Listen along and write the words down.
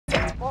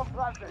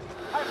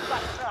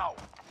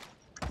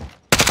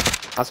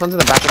Last one's in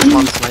the back of the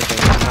spawn sniping.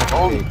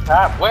 Holy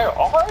crap, where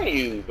are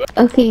you, bro?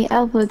 Okay,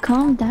 Alpha,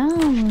 calm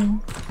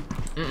down.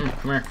 Come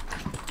here.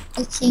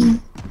 I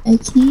can't.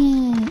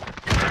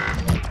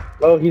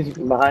 Oh, he's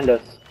behind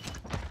us.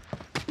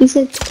 You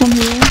said to come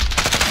here.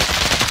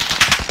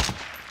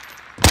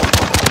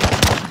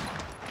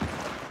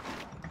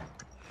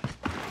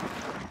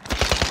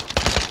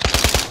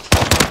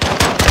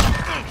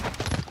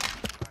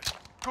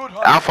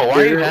 Alpha,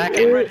 why are you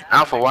hacking?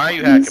 Alpha, why are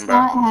you hacking, bro?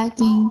 He's not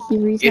hacking. He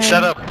retarded. You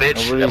shut up,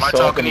 bitch. Am I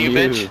talking to you,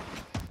 bitch?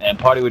 And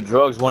party with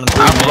drugs, 1 and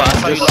 3. Alpha,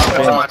 I saw you locked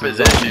into my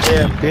possession.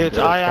 Yeah, bitch,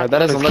 That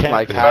doesn't look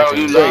like Bro, hacking.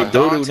 you locked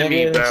onto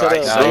me, bro.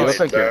 I saw you it, look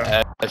like bro. your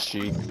ass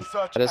cheek.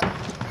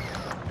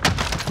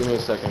 Give me a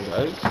second,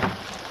 guys.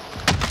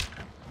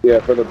 Yeah,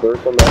 for the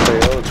burst on that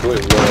AO, it's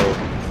really low.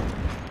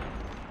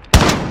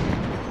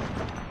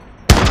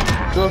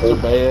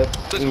 Just bad.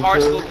 This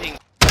hard looking.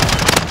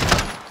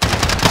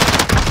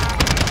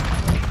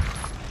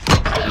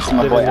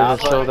 My boy Didn't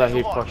Alpha. show that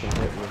he fucking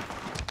hit me.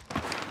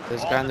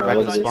 There's a guy in the back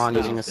of the spawn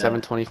using a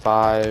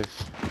 725.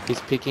 He's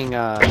peeking He's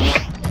a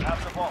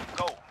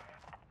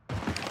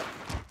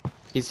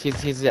This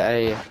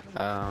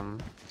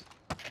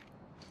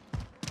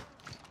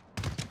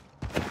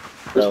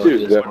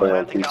dude's definitely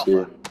on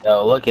PC.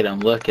 Yo, look at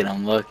him. I'm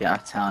telling you,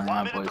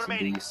 my boy's a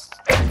beast.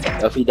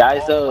 Yo, if he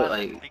dies though,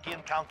 like,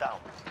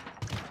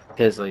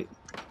 cause like,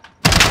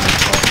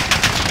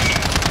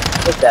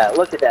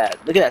 look at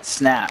that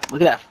snap,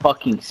 look at that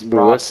fucking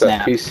raw What's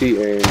snap. that PC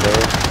aim, bro?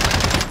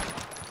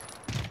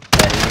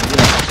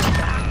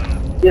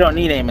 You don't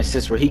need aim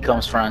assist where he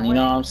comes from, you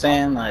know what I'm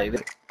saying?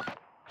 Like,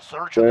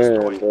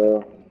 Damn,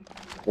 bro.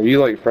 Are you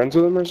like friends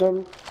with him or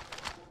something?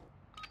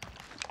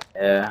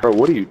 yeah, Bro,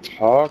 what are you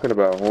talking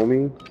about,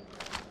 homie?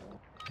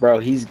 bro,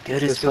 he's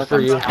good as fuck. for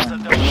you.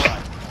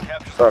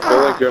 Bro, I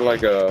feel like you're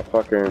like a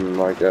fucking,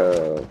 like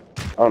a...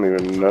 I don't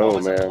even know,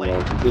 man.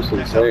 Like, just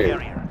insane.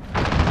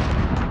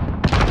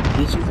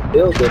 He's just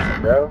built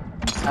different, bro.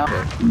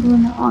 I'm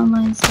doing an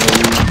online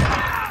stream.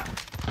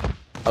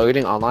 Oh, you're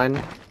doing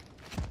online?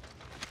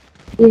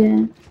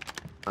 Yeah.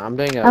 I'm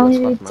doing I only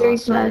what's did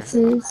left for my 3 last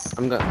year. classes.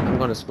 I'm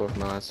going to school for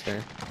my last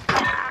year.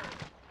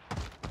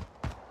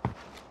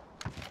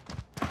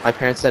 My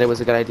parents said it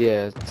was a good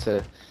idea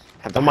to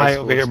have the Somebody high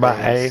school over here by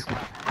A.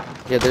 experience.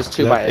 Yeah, there's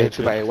two by A,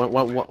 two by A.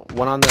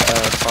 One on the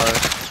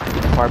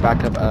far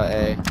back of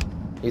A.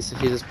 He's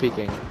just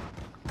peeking.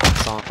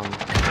 Saw him.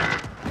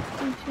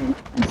 Oh shit,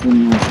 I see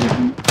him in a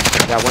second.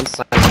 Yeah, one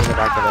sniper in the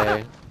back of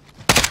A.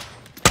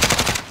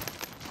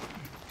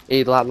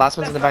 Hey, last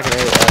one's in the back of A,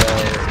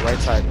 right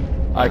side.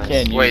 I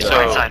can't use Wait, that. so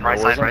right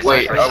side.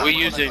 wait, are we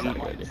using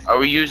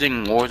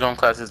Warzone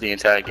classes the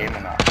entire game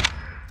or not?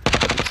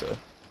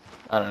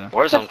 I don't know.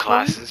 Warzone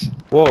classes.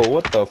 Whoa,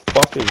 what the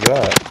fuck is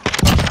that?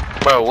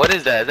 Bro, what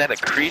is that? Is that a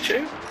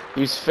creature?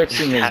 He's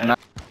fixing his knife.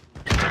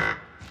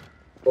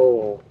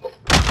 Oh.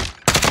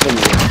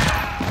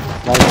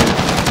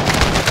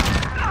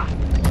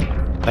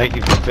 Thank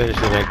you for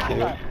finishing that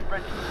kill.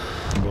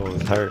 Boy,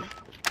 was hurt.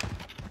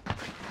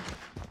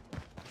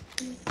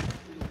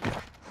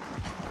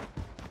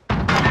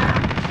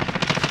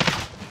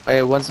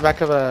 Hey, one's the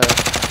back of a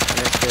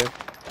initiative.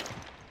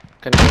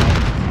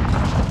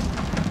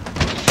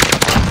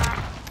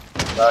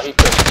 He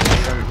could.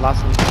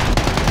 Last one.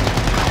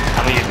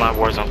 I'm gonna use my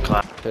Warzone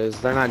class. Because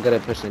they're not good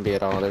at pushing B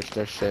at all. They're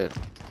shit.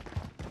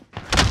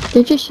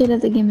 They're just shit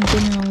at the game in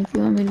general, if you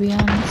want me to be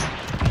honest.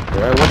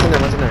 Alright, what's in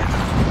there? What's in there?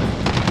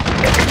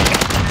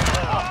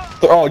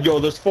 Oh, yo,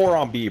 there's 4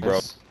 on B, bro.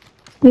 Nice.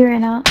 We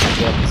ran out.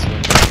 Yeah, this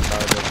one.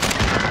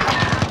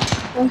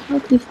 Oh,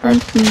 fuck you,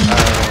 thank you.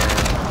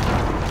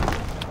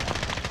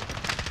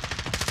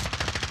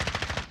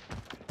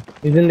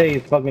 He's in the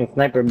fucking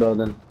sniper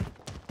building.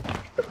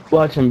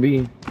 Watch him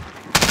be.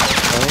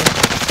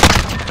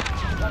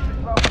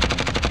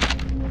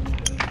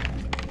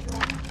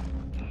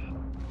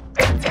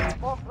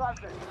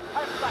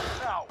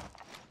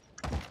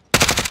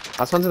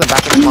 Last one's in the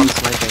back of the spawn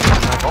sniping.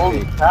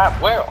 Holy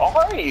crap, where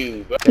are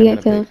you, bro? You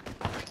got killed.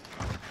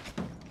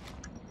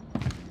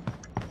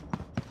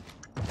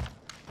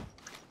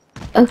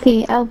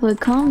 Okay, Alpha,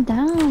 calm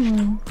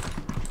down.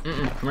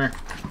 Come here.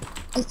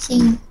 I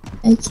can't.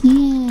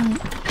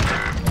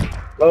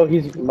 Oh,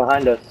 he's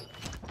behind us.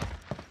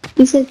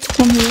 You said to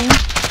come here.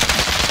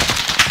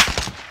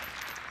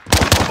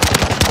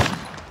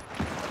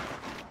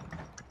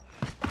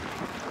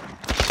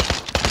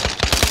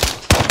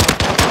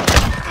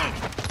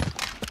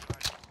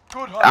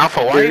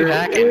 Alpha, why are you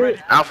hacking?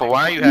 Alpha,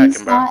 why are you hacking,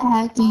 He's bro? not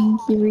hacking.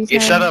 He retarded. You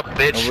shut up,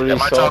 bitch.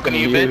 Am I talking to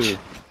you, bitch?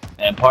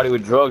 And party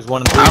with drugs,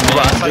 1 and 3. Alpha,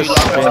 I saw you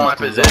locked into my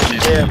possession.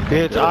 Yeah,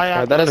 bitch,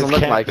 That doesn't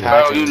look like Bro,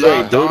 hacking. you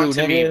locked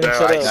onto me, bro.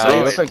 I Nah, saw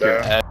you look it, like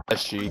your bro.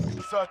 ass cheek.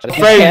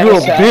 Afraid you a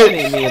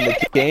bitch me in the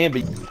game,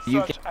 but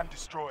you can.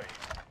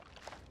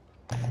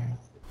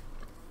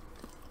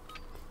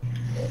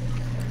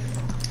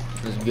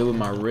 Just good with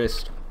my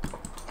wrist.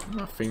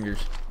 My fingers.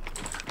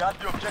 Got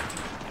the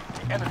objective.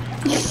 The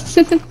enemy is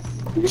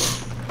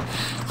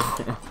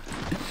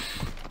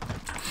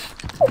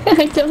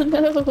I don't know.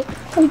 I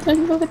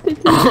don't know what to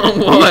do.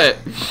 What?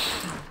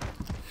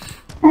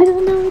 I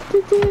don't know what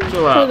to do.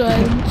 Chill Hold out.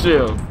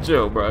 on.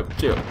 Chill, bro.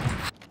 Chill.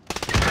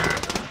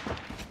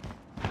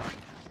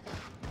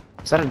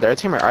 Is that their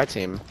team or our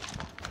team?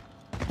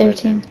 Their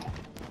team.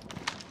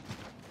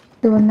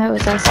 The one that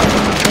was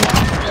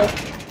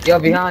outside. Yo,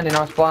 behind and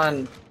I was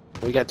flying.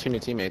 We got 2 new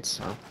teammates,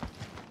 so.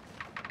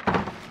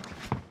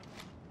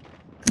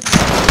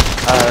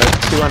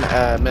 2 on middle,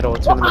 2 in the middle,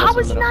 2 in the middle. How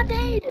was he not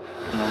dead?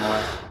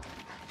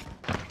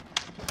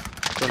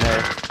 2 in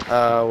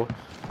A.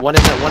 One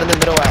in the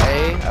middle at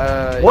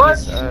A. What?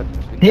 He's,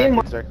 Him?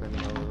 directly in the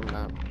middle of the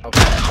map.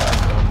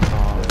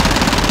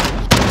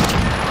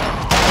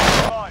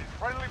 Five.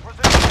 Friendly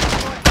position.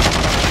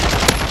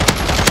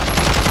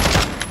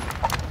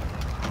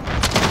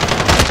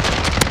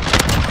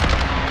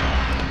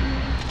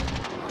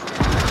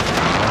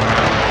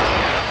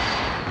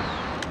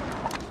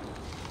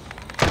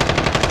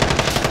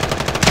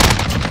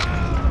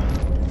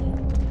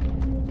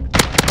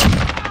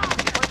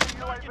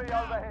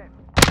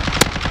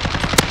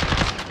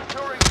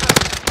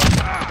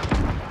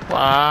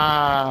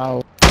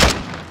 Wow.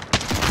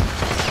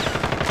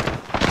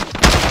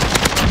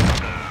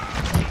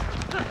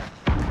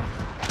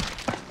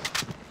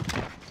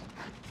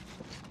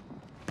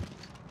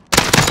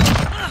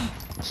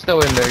 Still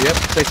in there, yep.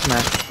 6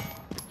 man.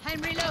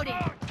 I'm reloading.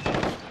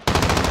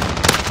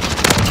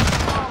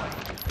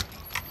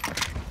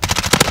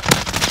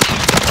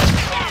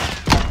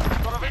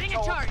 Getting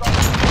a charge.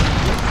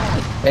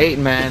 8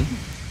 man.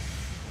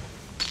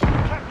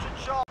 Captured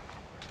shot.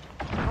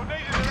 You're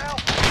needed an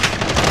alpha.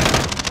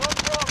 One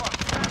Bravo.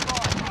 Stand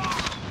by.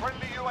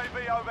 Friendly UAV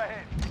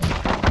overhead.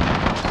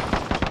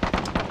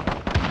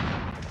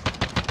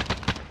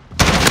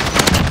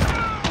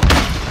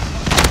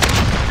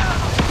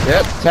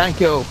 Yep, thank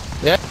you.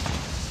 Yep.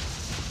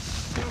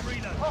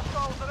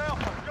 Hostiles at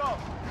Alpha. Go.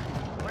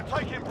 We're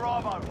taking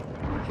Bravo.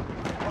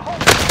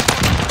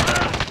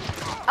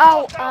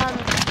 Oh,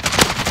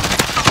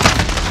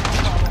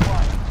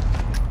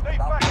 Need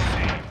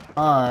backup.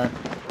 Alright.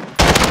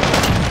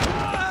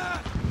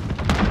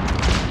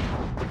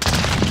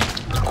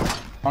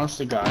 Honest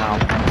to God.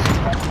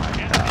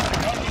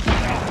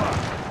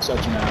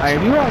 Such an ass. Hey,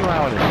 if you run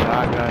around with a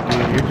shotgun,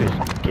 dude, you're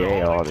just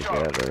gay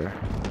altogether.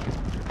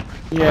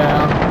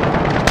 Yeah.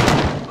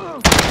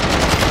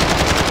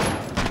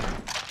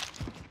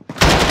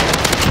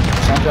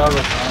 Some job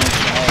was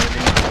already.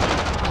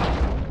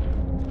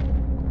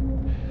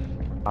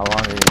 How long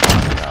are you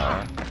on now?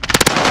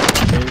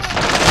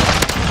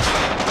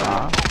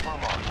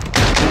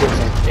 It was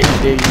like 8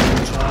 days in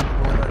the job.